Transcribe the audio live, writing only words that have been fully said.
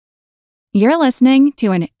You're listening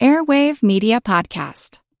to an Airwave Media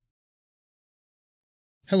Podcast.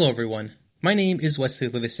 Hello, everyone. My name is Wesley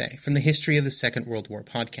Livesey from the History of the Second World War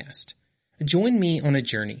podcast. Join me on a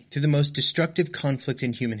journey through the most destructive conflict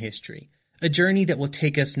in human history, a journey that will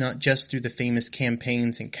take us not just through the famous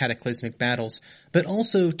campaigns and cataclysmic battles, but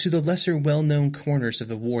also to the lesser well-known corners of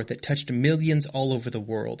the war that touched millions all over the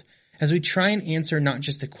world, as we try and answer not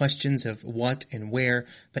just the questions of what and where,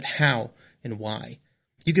 but how and why.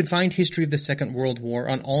 You can find History of the Second World War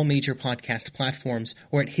on all major podcast platforms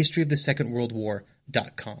or at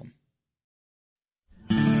historyofthesecondworldwar.com.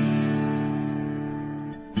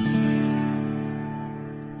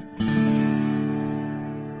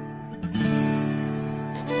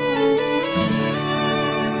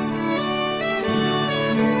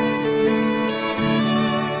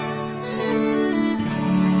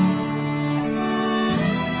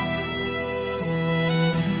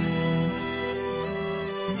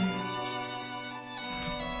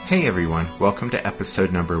 Hey everyone, welcome to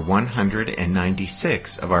episode number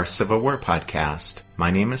 196 of our Civil War podcast.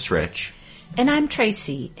 My name is Rich. And I'm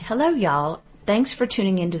Tracy. Hello y'all. Thanks for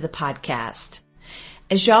tuning into the podcast.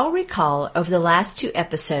 As y'all recall, over the last two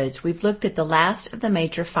episodes, we've looked at the last of the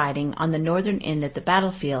major fighting on the northern end of the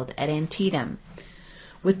battlefield at Antietam.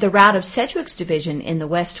 With the rout of Sedgwick's division in the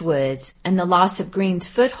West Woods and the loss of Greene's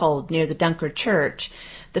foothold near the Dunkard Church,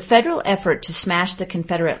 the Federal effort to smash the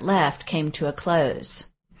Confederate left came to a close.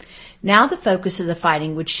 Now the focus of the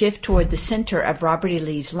fighting would shift toward the center of Robert E.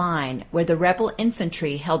 Lee's line, where the rebel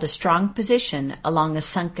infantry held a strong position along a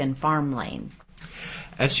sunken farm lane.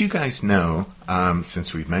 As you guys know,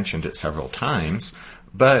 since we've mentioned it several times,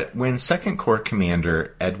 but when 2nd Corps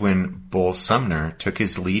Commander Edwin Bull Sumner took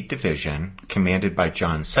his lead division, commanded by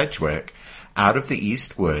John Sedgwick, out of the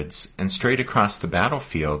East Woods and straight across the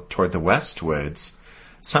battlefield toward the West Woods,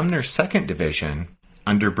 Sumner's 2nd Division,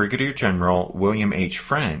 under Brigadier General William H.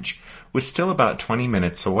 French, was still about 20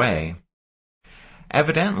 minutes away.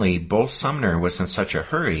 Evidently, Bull Sumner was in such a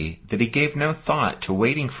hurry that he gave no thought to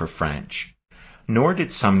waiting for French, nor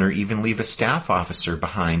did Sumner even leave a staff officer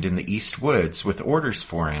behind in the East Woods with orders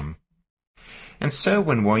for him. And so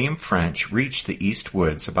when William French reached the East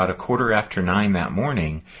Woods about 9:15 that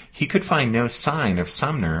morning, he could find no sign of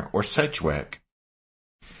Sumner or Sedgwick.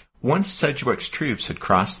 Once Sedgwick's troops had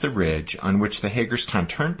crossed the ridge on which the Hagerstown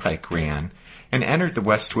Turnpike ran and entered the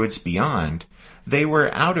West Woods beyond, they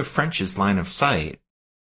were out of French's line of sight.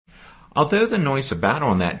 Although the noise of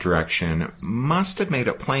battle in that direction must have made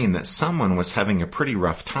it plain that someone was having a pretty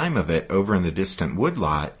rough time of it over in the distant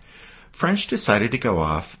woodlot, French decided to go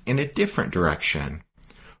off in a different direction,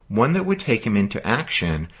 one that would take him into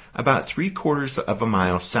action about 3/4 of a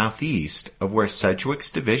mile southeast of where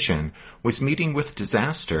Sedgwick's division was meeting with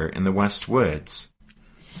disaster in the West Woods.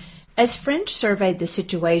 As French surveyed the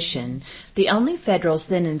situation, the only Federals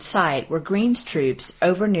then in sight were Greene's troops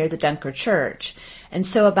over near the Dunkard Church, and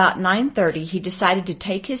so about 9:30 he decided to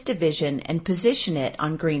take his division and position it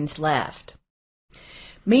on Greene's left.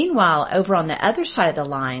 Meanwhile, over on the other side of the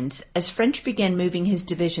lines, as French began moving his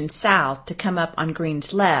division south to come up on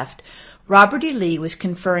Greene's left, Robert E. Lee was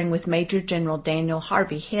conferring with Major General Daniel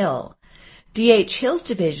Harvey Hill. D.H. Hill's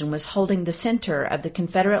division was holding the center of the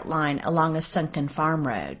Confederate line along a sunken farm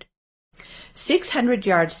road. 600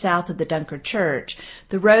 yards south of the Dunkard Church,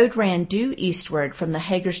 the road ran due eastward from the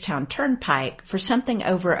Hagerstown Turnpike for something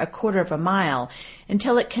over 1/4 of a mile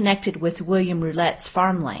until it connected with William Roulette's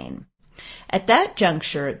farm lane. At that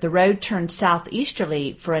juncture, the road turned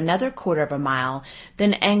southeasterly for another 1/4 of a mile,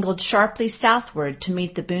 then angled sharply southward to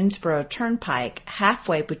meet the Boonesboro Turnpike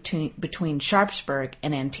halfway between Sharpsburg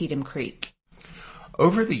and Antietam Creek.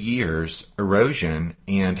 Over the years, erosion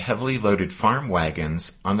and heavily loaded farm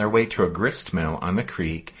wagons on their way to a grist mill on the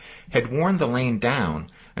creek had worn the lane down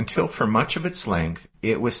until for much of its length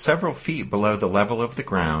it was several feet below the level of the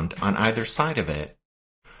ground on either side of it.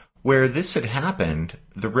 Where this had happened,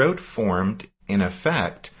 the road formed, in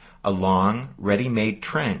effect, a long, ready-made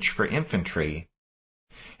trench for infantry.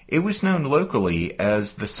 It was known locally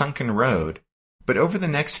as the Sunken Road, but over the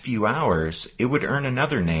next few hours it would earn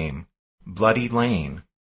another name, Bloody Lane.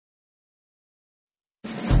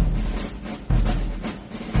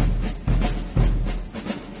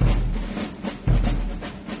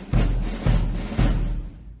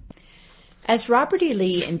 As Robert E.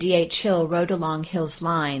 Lee and D.H. Hill rode along Hill's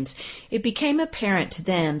lines, it became apparent to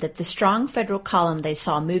them that the strong Federal column they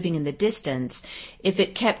saw moving in the distance, if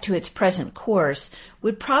it kept to its present course,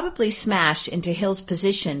 would probably smash into Hill's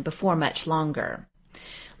position before much longer.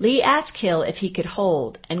 Lee asked Hill if he could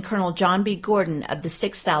hold, and Colonel John B. Gordon of the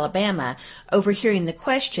 6th Alabama, overhearing the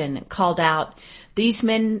question, called out, These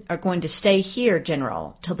men are going to stay here,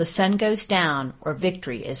 General, till the sun goes down or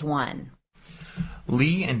victory is won.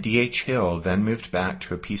 Lee and D.H. Hill then moved back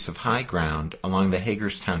to a piece of high ground along the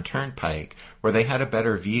Hagerstown Turnpike where they had a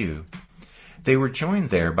better view. They were joined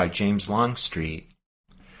there by James Longstreet.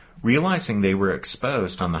 Realizing they were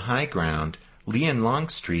exposed on the high ground, Lee and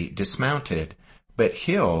Longstreet dismounted, but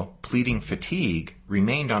Hill, pleading fatigue,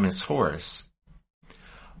 remained on his horse.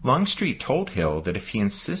 Longstreet told Hill that if he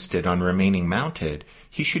insisted on remaining mounted,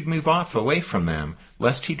 he should move off away from them,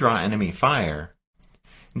 lest he draw enemy fire.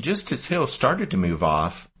 Just as Hill started to move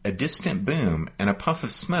off, a distant boom and a puff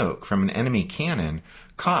of smoke from an enemy cannon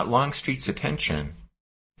caught Longstreet's attention.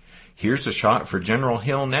 "Here's a shot for General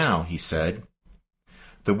Hill now," he said.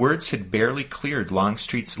 The words had barely cleared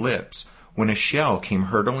Longstreet's lips when a shell came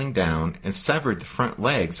hurtling down and severed the front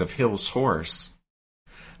legs of Hill's horse.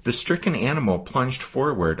 The stricken animal plunged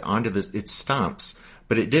forward onto its stumps,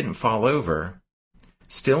 but it didn't fall over.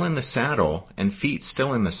 Still in the saddle and feet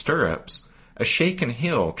still in the stirrups, a shaken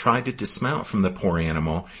Hill tried to dismount from the poor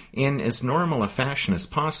animal in as normal a fashion as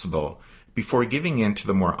possible before giving in to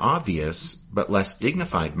the more obvious but less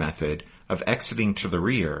dignified method of exiting to the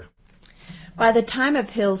rear. By the time of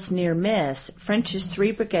Hill's near miss, French's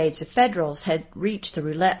 3 brigades of Federals had reached the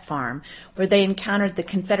Roulette Farm, where they encountered the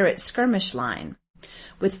Confederate skirmish line.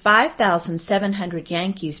 With 5,700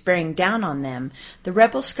 Yankees bearing down on them, the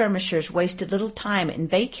rebel skirmishers wasted little time in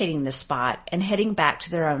vacating the spot and heading back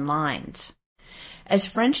to their own lines. As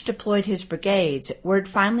French deployed his brigades, word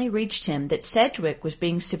finally reached him that Sedgwick was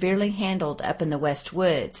being severely handled up in the West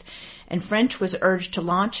Woods, and French was urged to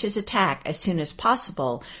launch his attack as soon as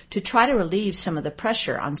possible to try to relieve some of the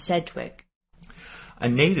pressure on Sedgwick. A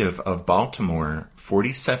native of Baltimore,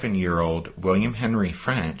 47-year-old William Henry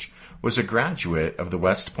French was a graduate of the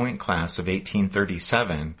West Point class of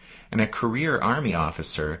 1837 and a career Army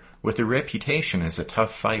officer with a reputation as a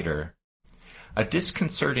tough fighter. A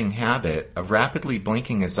disconcerting habit of rapidly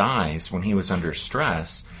blinking his eyes when he was under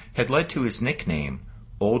stress had led to his nickname,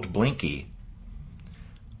 Old Blinky.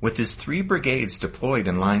 With his 3 brigades deployed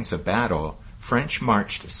in lines of battle, French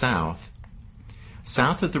marched south.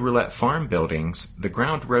 South of the Roulette Farm buildings, the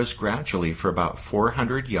ground rose gradually for about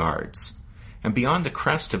 400 yards, and beyond the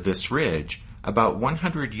crest of this ridge, about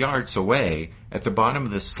 100 yards away, at the bottom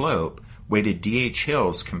of the slope, waited D.H.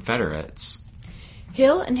 Hill's Confederates.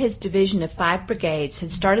 Hill and his division of 5 brigades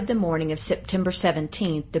had started the morning of September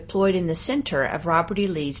 17th, deployed in the center of Robert E.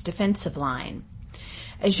 Lee's defensive line.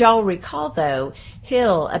 As y'all recall, though,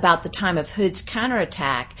 Hill, about the time of Hood's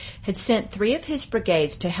counterattack, had sent 3 of his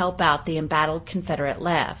brigades to help out the embattled Confederate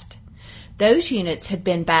left. Those units had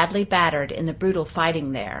been badly battered in the brutal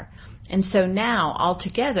fighting there, and so now,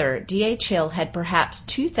 altogether, D.H. Hill had perhaps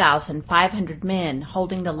 2,500 men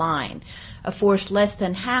holding the line, a force less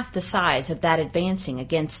than half the size of that advancing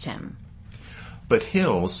against him. But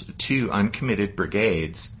Hill's 2 uncommitted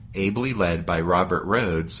brigades, ably led by Robert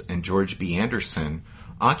Rhodes and George B. Anderson,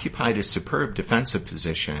 occupied a superb defensive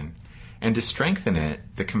position, and to strengthen it,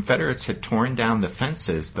 the Confederates had torn down the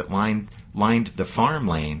fences that lined the farm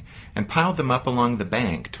lane and piled them up along the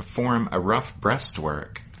bank to form a rough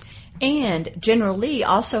breastwork. And General Lee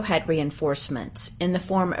also had reinforcements in the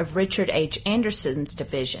form of Richard H. Anderson's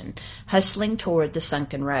division, hustling toward the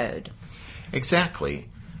sunken road. Exactly.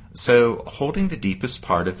 So, holding the deepest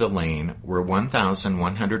part of the lane were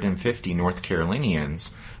 1,150 North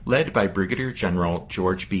Carolinians, led by Brigadier General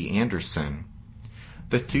George B. Anderson.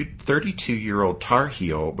 The 32-year-old Tar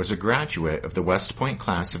Heel was a graduate of the West Point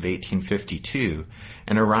class of 1852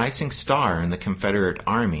 and a rising star in the Confederate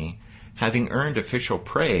Army, having earned official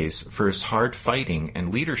praise for his hard fighting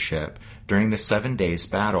and leadership during the 7 days'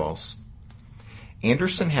 battles.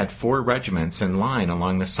 Anderson had 4 regiments in line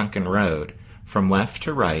along the sunken road, from left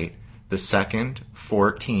to right, the 2nd,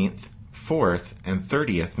 14th, 4th, and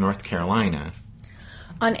 30th North Carolina.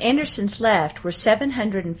 On Anderson's left were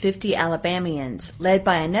 750 Alabamians, led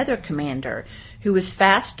by another commander who was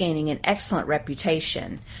fast gaining an excellent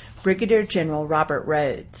reputation, Brigadier General Robert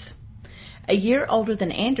Rhodes. A year older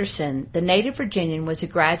than Anderson, the native Virginian was a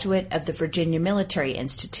graduate of the Virginia Military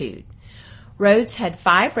Institute. Rhodes had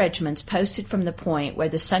 5 regiments posted from the point where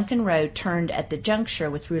the sunken road turned at the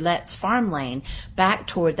juncture with Roulette's farm lane back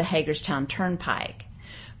toward the Hagerstown Turnpike.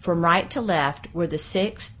 From right to left were the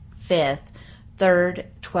 6th, 5th, 3rd,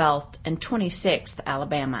 12th, and 26th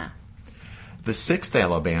Alabama. The 6th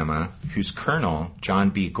Alabama, whose colonel, John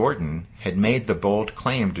B. Gordon, had made the bold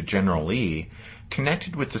claim to General Lee,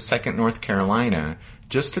 connected with the 2nd North Carolina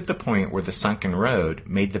just at the point where the sunken road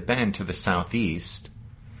made the bend to the southeast.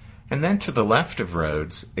 And then to the left of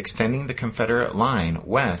Rhodes, extending the Confederate line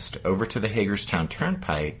west over to the Hagerstown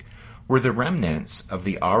Turnpike, were the remnants of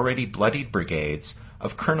the already bloodied brigades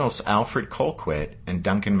of Colonels Alfred Colquitt and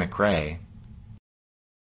Duncan McRae.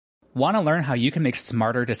 Want to learn how you can make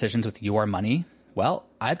smarter decisions with your money? Well,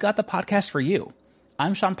 I've got the podcast for you.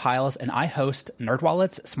 I'm Sean Piles, and I host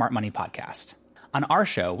NerdWallet's Smart Money Podcast. On our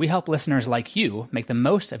show, we help listeners like you make the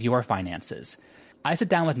most of your finances. I sit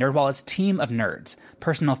down with NerdWallet's team of nerds,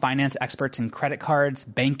 personal finance experts in credit cards,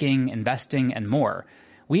 banking, investing, and more.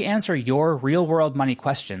 We answer your real-world money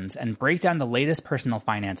questions and break down the latest personal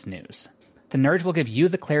finance news. The nerds will give you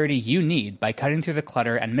the clarity you need by cutting through the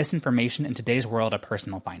clutter and misinformation in today's world of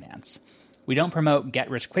personal finance. We don't promote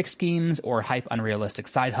get-rich-quick schemes or hype unrealistic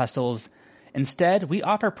side hustles. Instead, we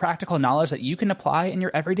offer practical knowledge that you can apply in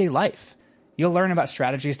your everyday life. You'll learn about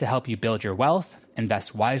strategies to help you build your wealth,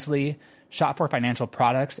 invest wisely, shop for financial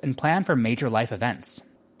products, and plan for major life events.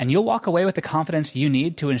 And you'll walk away with the confidence you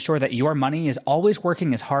need to ensure that your money is always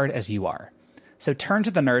working as hard as you are. So turn to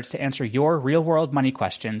the nerds to answer your real-world money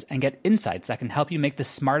questions and get insights that can help you make the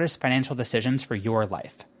smartest financial decisions for your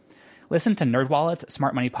life. Listen to NerdWallet's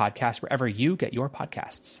Smart Money Podcast wherever you get your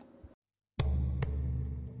podcasts.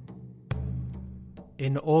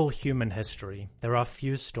 In all human history, there are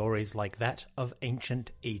few stories like that of ancient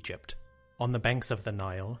Egypt. On the banks of the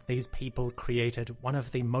Nile, these people created one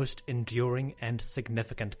of the most enduring and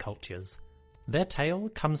significant cultures. Their tale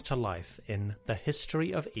comes to life in the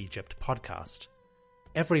History of Egypt podcast.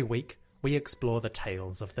 Every week, we explore the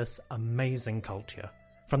tales of this amazing culture,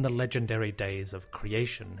 from the legendary days of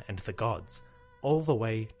creation and the gods, all the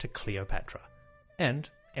way to Cleopatra, and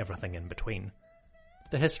everything in between.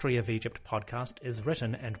 The History of Egypt podcast is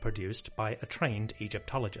written and produced by a trained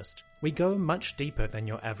Egyptologist. We go much deeper than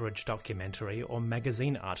your average documentary or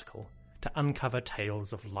magazine article to uncover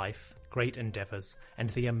tales of life, great endeavors, and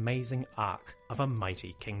the amazing arc of a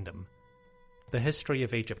mighty kingdom. The History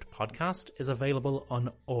of Egypt podcast is available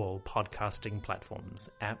on all podcasting platforms,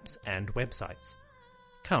 apps, and websites.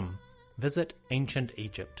 Come, visit ancient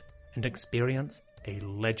Egypt and experience a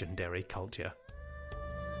legendary culture.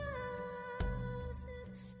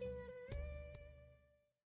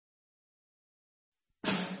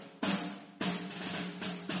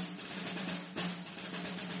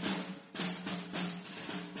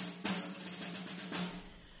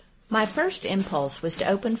 My first impulse was to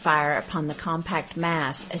open fire upon the compact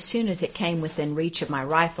mass as soon as it came within reach of my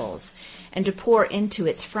rifles, and to pour into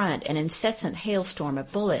its front an incessant hailstorm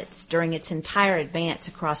of bullets during its entire advance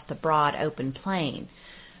across the broad open plain.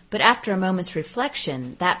 But after a moment's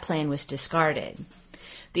reflection, that plan was discarded.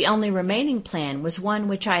 The only remaining plan was one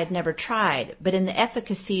which I had never tried, but in the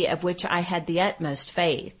efficacy of which I had the utmost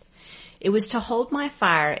faith. It was to hold my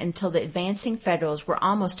fire until the advancing Federals were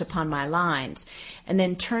almost upon my lines, and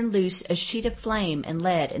then turn loose a sheet of flame and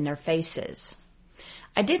lead in their faces.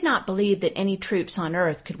 I did not believe that any troops on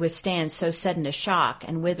earth could withstand so sudden a shock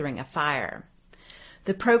and withering a fire.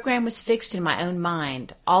 The program was fixed in my own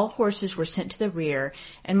mind. All horses were sent to the rear,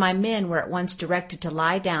 and my men were at once directed to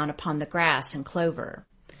lie down upon the grass and clover.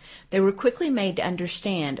 They were quickly made to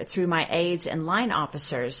understand through my aides and line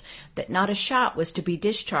officers that not a shot was to be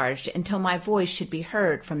discharged until my voice should be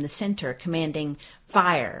heard from the center commanding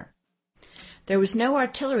 "Fire." There was no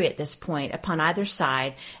artillery at this point upon either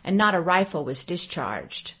side, and not a rifle was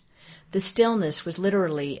discharged. The stillness was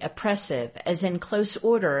literally oppressive, as in close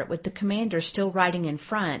order, with the commander still riding in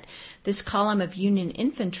front, this column of Union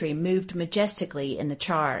infantry moved majestically in the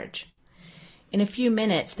charge. In a few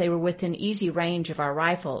minutes they were within easy range of our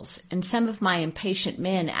rifles, and some of my impatient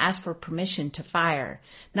men asked for permission to fire.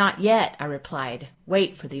 "Not yet," I replied.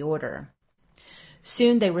 "Wait for the order."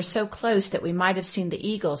 Soon they were so close that we might have seen the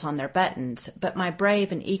eagles on their buttons, but my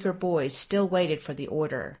brave and eager boys still waited for the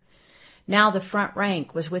order. Now the front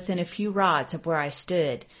rank was within a few rods of where I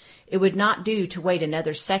stood. It would not do to wait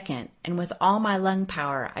another second, and with all my lung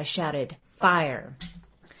power I shouted, "Fire!"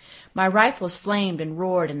 My rifles flamed and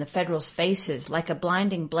roared in the Federals' faces like a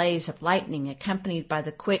blinding blaze of lightning accompanied by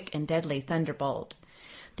the quick and deadly thunderbolt.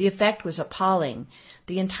 The effect was appalling.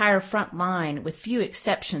 The entire front line, with few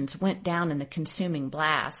exceptions, went down in the consuming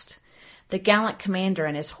blast. The gallant commander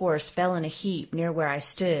and his horse fell in a heap near where I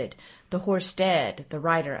stood, the horse dead, the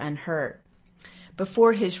rider unhurt.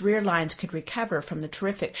 Before his rear lines could recover from the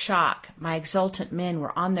terrific shock, my exultant men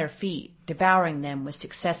were on their feet, devouring them with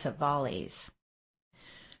successive volleys.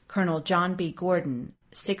 Colonel John B. Gordon,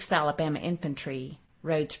 6th Alabama Infantry,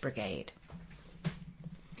 Rhodes Brigade.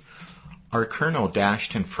 Our colonel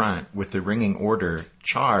dashed in front with the ringing order,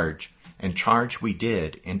 "Charge!" and charge we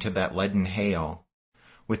did into that leaden hail.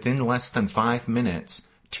 Within less than 5 minutes,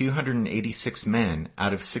 286 men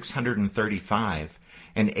out of 635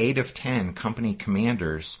 and 8 of 10 company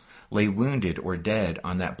commanders lay wounded or dead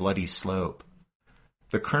on that bloody slope.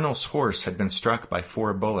 The colonel's horse had been struck by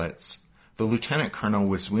 4 bullets. The lieutenant colonel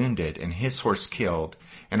was wounded and his horse killed,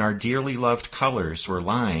 and our dearly loved colors were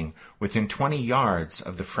lying within 20 yards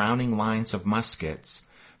of the frowning lines of muskets,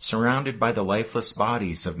 surrounded by the lifeless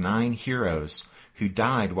bodies of 9 heroes who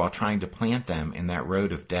died while trying to plant them in that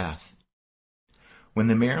road of death. When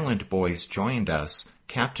the Maryland boys joined us,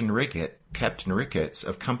 Captain Ricketts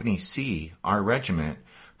of Company C, our regiment,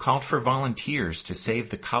 called for volunteers to save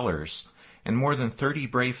the colors, and more than 30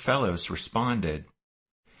 brave fellows responded.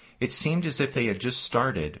 It seemed as if they had just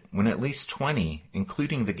started when at least 20,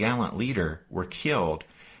 including the gallant leader, were killed,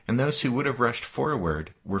 and those who would have rushed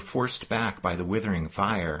forward were forced back by the withering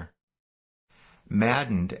fire.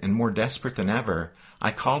 Maddened and more desperate than ever,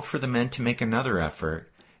 I called for the men to make another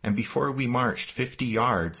effort, and before we marched 50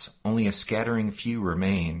 yards, only a scattering few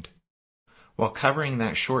remained. While covering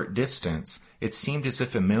that short distance, it seemed as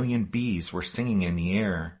if a million bees were singing in the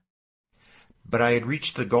air. But I had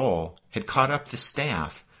reached the goal, had caught up the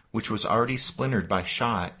staff, which was already splintered by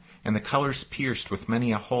shot, and the colors pierced with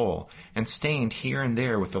many a hole, and stained here and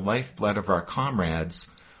there with the lifeblood of our comrades,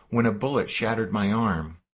 when a bullet shattered my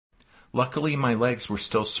arm. Luckily my legs were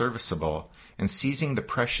still serviceable, and seizing the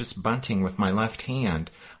precious bunting with my left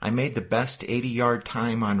hand, I made the best 80-yard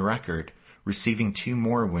time on record, receiving 2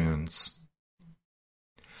 more wounds.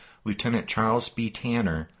 Lieutenant Charles B.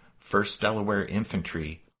 Tanner, 1st Delaware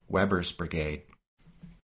Infantry, Weber's Brigade.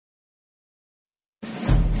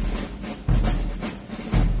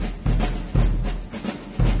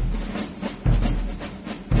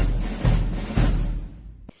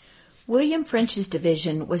 William French's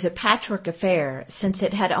division was a patchwork affair since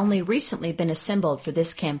it had only recently been assembled for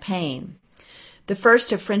this campaign. The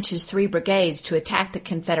first of French's 3 brigades to attack the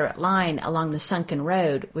Confederate line along the sunken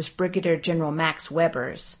road was Brigadier General Max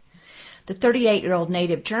Weber's. The 38-year-old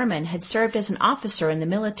native German had served as an officer in the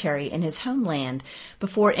military in his homeland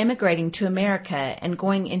before immigrating to America and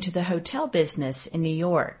going into the hotel business in New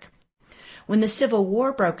York. When the Civil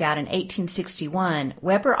War broke out in 1861,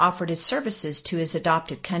 Weber offered his services to his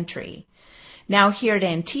adopted country. Now here at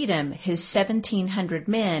Antietam, his 1,700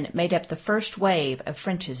 men made up the first wave of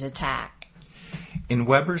French's attack. In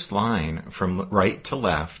Weber's line, from right to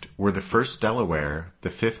left, were the 1st Delaware, the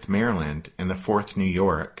 5th Maryland, and the 4th New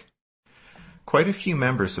York. Quite a few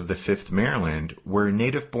members of the 5th Maryland were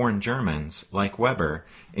native-born Germans, like Weber,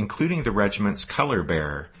 including the regiment's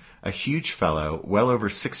color-bearer, a huge fellow well over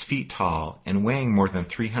 6 feet tall and weighing more than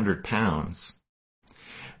 300 pounds.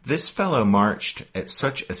 This fellow marched at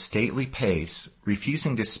such a stately pace,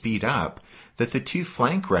 refusing to speed up, that the 2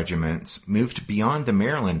 flank regiments moved beyond the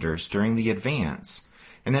Marylanders during the advance,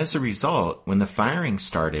 and as a result, when the firing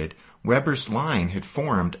started, Weber's line had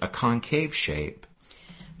formed a concave shape.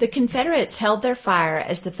 The Confederates held their fire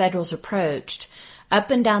as the Federals approached. Up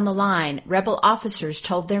and down the line, rebel officers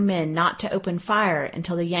told their men not to open fire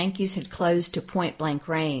until the Yankees had closed to point-blank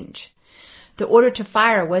range. The order to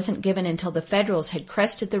fire wasn't given until the Federals had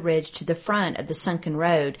crested the ridge to the front of the sunken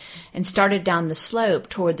road and started down the slope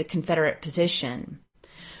toward the Confederate position.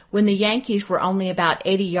 When the Yankees were only about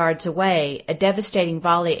 80 yards away, a devastating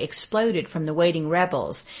volley exploded from the waiting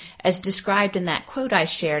rebels, as described in that quote I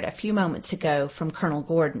shared a few moments ago from Colonel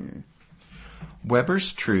Gordon.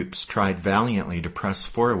 Weber's troops tried valiantly to press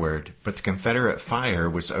forward, but the Confederate fire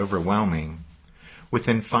was overwhelming.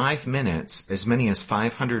 Within 5 minutes, as many as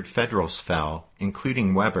 500 Federals fell,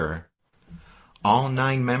 including Weber. All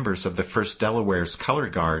 9 members of the 1st Delaware's color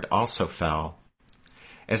guard also fell.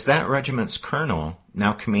 As that regiment's colonel,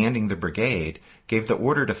 now commanding the brigade, gave the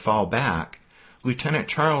order to fall back, Lieutenant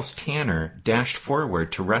Charles Tanner dashed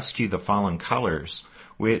forward to rescue the fallen colors,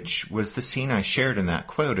 which was the scene I shared in that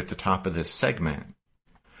quote at the top of this segment.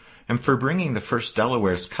 And for bringing the 1st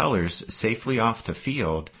Delaware's colors safely off the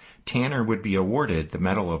field, Tanner would be awarded the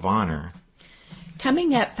Medal of Honor.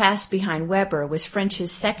 Coming up fast behind Weber was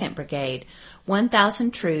French's 2nd Brigade,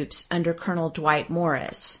 1,000 troops under Colonel Dwight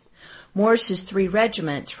Morris. Morris's 3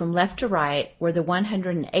 regiments from left to right were the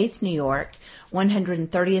 108th New York,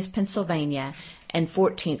 130th Pennsylvania, and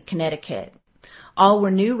 14th Connecticut. All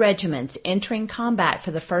were new regiments entering combat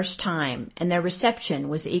for the first time, and their reception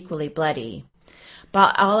was equally bloody.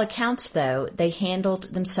 By all accounts, though, they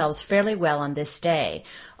handled themselves fairly well on this day,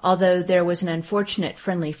 although there was an unfortunate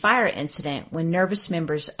friendly fire incident when nervous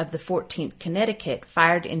members of the 14th Connecticut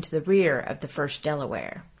fired into the rear of the 1st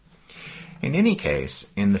Delaware. In any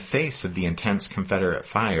case, in the face of the intense Confederate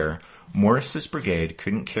fire, Morris's brigade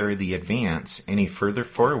couldn't carry the advance any further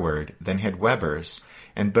forward than had Weber's,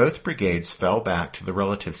 and both brigades fell back to the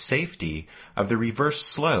relative safety of the reverse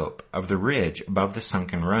slope of the ridge above the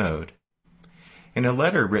sunken road. In a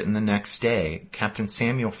letter written the next day, Captain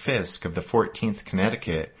Samuel Fisk of the 14th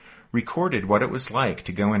Connecticut recorded what it was like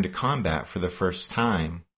to go into combat for the first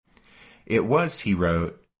time. It was, he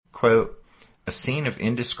wrote, quote, a scene of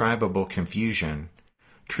indescribable confusion.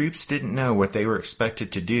 Troops didn't know what they were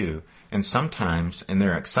expected to do, and sometimes, in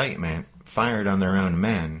their excitement, fired on their own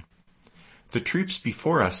men. The troops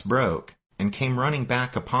before us broke, and came running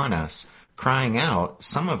back upon us, crying out,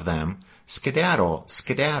 some of them, skedaddle,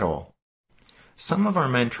 skedaddle. Some of our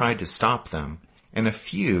men tried to stop them, and a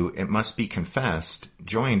few, it must be confessed,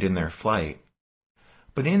 joined in their flight.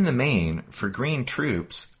 But in the main, for green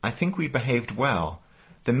troops, I think we behaved well,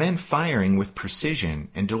 the men firing with precision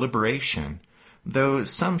and deliberation, though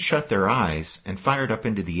some shut their eyes and fired up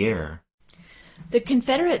into the air. The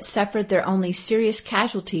Confederates suffered their only serious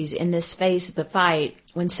casualties in this phase of the fight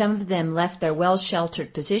when some of them left their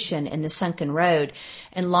well-sheltered position in the sunken road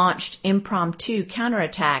and launched impromptu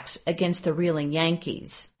counterattacks against the reeling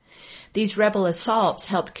Yankees. These rebel assaults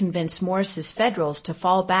helped convince Morris's Federals to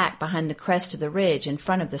fall back behind the crest of the ridge in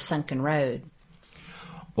front of the sunken road.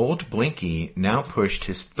 Old Blinky now pushed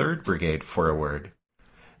his 3rd Brigade forward.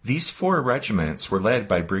 These 4 regiments were led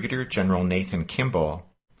by Brigadier General Nathan Kimball.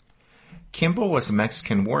 Kimball was a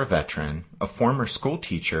Mexican War veteran, a former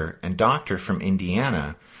schoolteacher and doctor from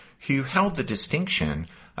Indiana, who held the distinction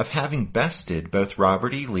of having bested both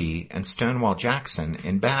Robert E. Lee and Stonewall Jackson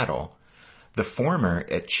in battle, the former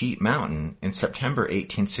at Cheat Mountain in September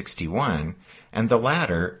 1861, and the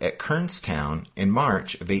latter at Kernstown in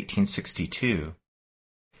March of 1862.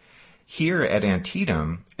 Here at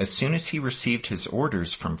Antietam, as soon as he received his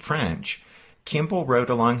orders from French, Kimball rode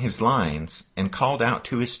along his lines and called out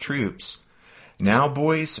to his troops, "Now,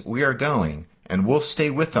 boys, we are going, and we'll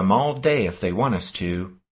stay with them all day if they want us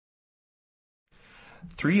to."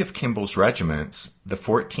 3 of Kimball's regiments, the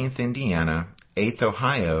 14th Indiana, 8th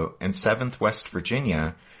Ohio, and 7th West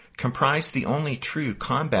Virginia, comprised the only true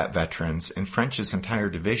combat veterans in French's entire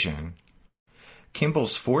division.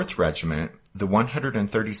 Kimball's 4th Regiment, the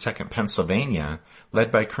 132nd Pennsylvania,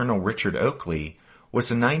 led by Colonel Richard Oakley, was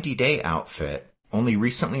a 90-day outfit, only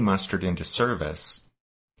recently mustered into service.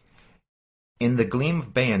 In The Gleam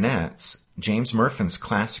of Bayonets, James Murfin's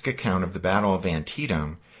classic account of the Battle of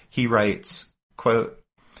Antietam, he writes, quote,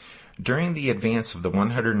 during the advance of the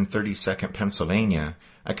 132nd Pennsylvania,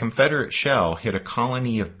 a Confederate shell hit a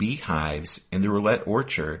colony of beehives in the Roulette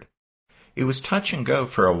Orchard. It was touch and go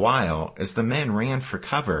for a while as the men ran for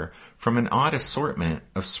cover from an odd assortment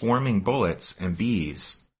of swarming bullets and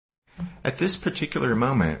bees. At this particular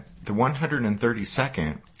moment, the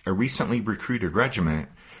 132nd, a recently recruited regiment,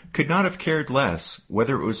 could not have cared less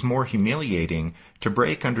whether it was more humiliating to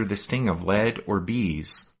break under the sting of lead or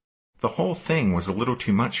bees. The whole thing was a little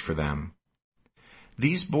too much for them.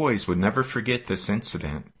 These boys would never forget this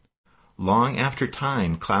incident. Long after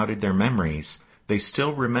time clouded their memories, they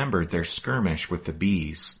still remembered their skirmish with the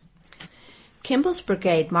bees. Kimball's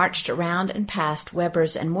brigade marched around and past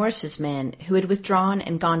Weber's and Morris's men, who had withdrawn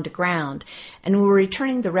and gone to ground, and were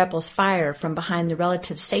returning the rebels' fire from behind the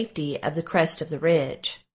relative safety of the crest of the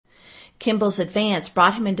ridge. Kimball's advance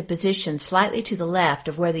brought him into position slightly to the left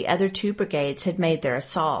of where the other 2 brigades had made their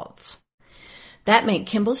assaults. That meant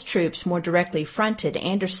Kimball's troops more directly fronted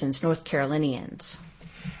Anderson's North Carolinians.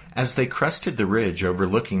 As they crested the ridge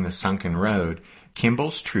overlooking the sunken road,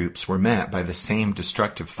 Kimball's troops were met by the same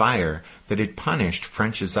destructive fire that had punished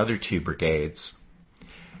French's other 2 brigades.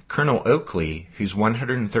 Colonel Oakley, whose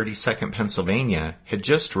 132nd Pennsylvania had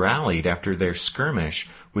just rallied after their skirmish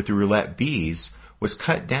with the roulette bees, was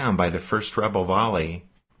cut down by the first rebel volley.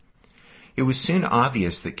 It was soon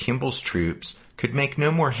obvious that Kimball's troops could make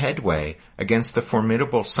no more headway against the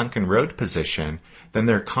formidable sunken road position than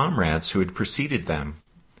their comrades who had preceded them.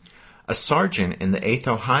 A sergeant in the 8th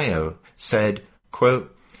Ohio said,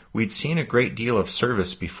 quote, we'd seen a great deal of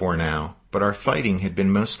service before now, but our fighting had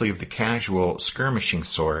been mostly of the casual, skirmishing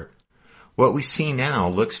sort. What we see now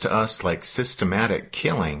looks to us like systematic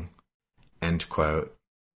killing. End quote.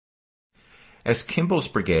 As Kimball's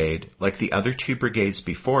brigade, like the other 2 brigades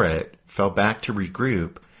before it, fell back to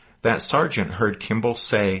regroup, that sergeant heard Kimball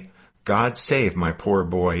say, God save my poor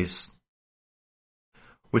boys.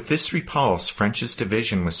 With this repulse, French's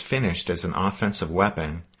division was finished as an offensive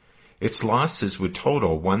weapon. Its losses would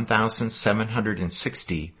total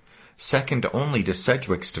 1,760, second only to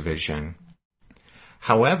Sedgwick's division.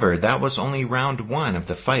 However, that was only round 1 of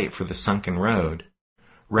the fight for the sunken road.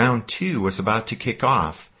 Round 2 was about to kick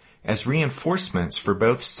off, as reinforcements for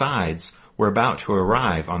both sides were about to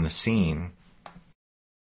arrive on the scene.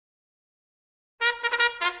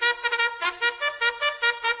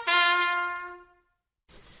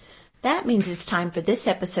 That that means it's time for this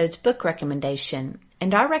episode's book recommendation.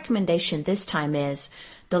 And our recommendation this time is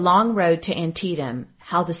The Long Road to Antietam,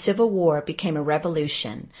 How the Civil War Became a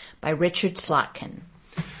Revolution by Richard Slotkin.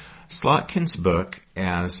 Slotkin's book,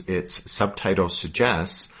 as its subtitle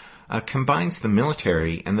suggests, combines the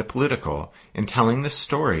military and the political in telling the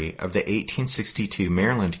story of the 1862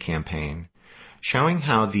 Maryland campaign, showing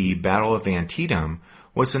how the Battle of Antietam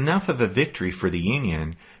was enough of a victory for the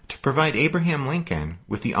Union to provide Abraham Lincoln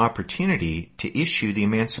with the opportunity to issue the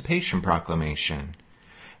Emancipation Proclamation,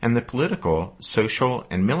 and the political, social,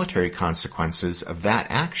 and military consequences of that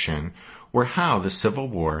action were how the Civil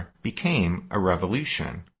War became a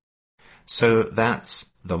revolution. So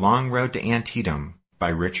that's The Long Road to Antietam by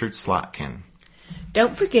Richard Slotkin.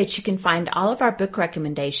 Don't forget you can find all of our book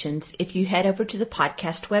recommendations if you head over to the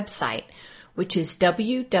podcast website, which is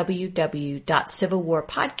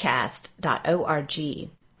www.civilwarpodcast.org.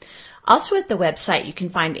 Also at the website you can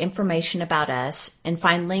find information about us and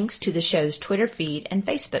find links to the show's Twitter feed and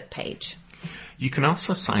Facebook page. You can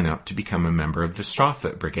also sign up to become a member of the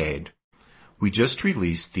Strawfoot Brigade. We just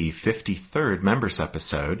released the 53rd members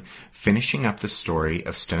episode, finishing up the story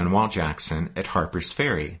of Stonewall Jackson at Harper's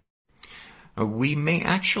Ferry. We may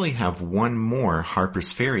actually have one more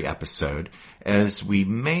Harper's Ferry episode, as we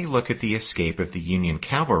may look at the escape of the Union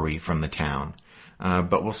cavalry from the town,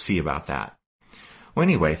 but we'll see about that. Well,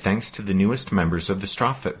 anyway, thanks to the newest members of the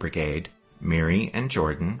Strawfoot Brigade, Mary and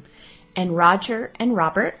Jordan, and Roger and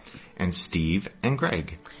Robert, and Steve and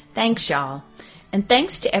Greg. Thanks, y'all. And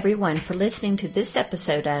thanks to everyone for listening to this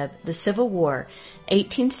episode of The Civil War,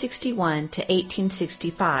 1861 to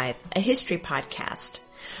 1865, a history podcast.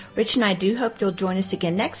 Rich and I do hope you'll join us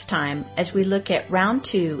again next time as we look at round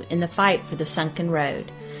 2 in the fight for the sunken road.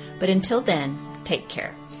 But until then, take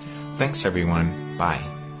care. Thanks, everyone.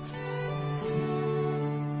 Bye.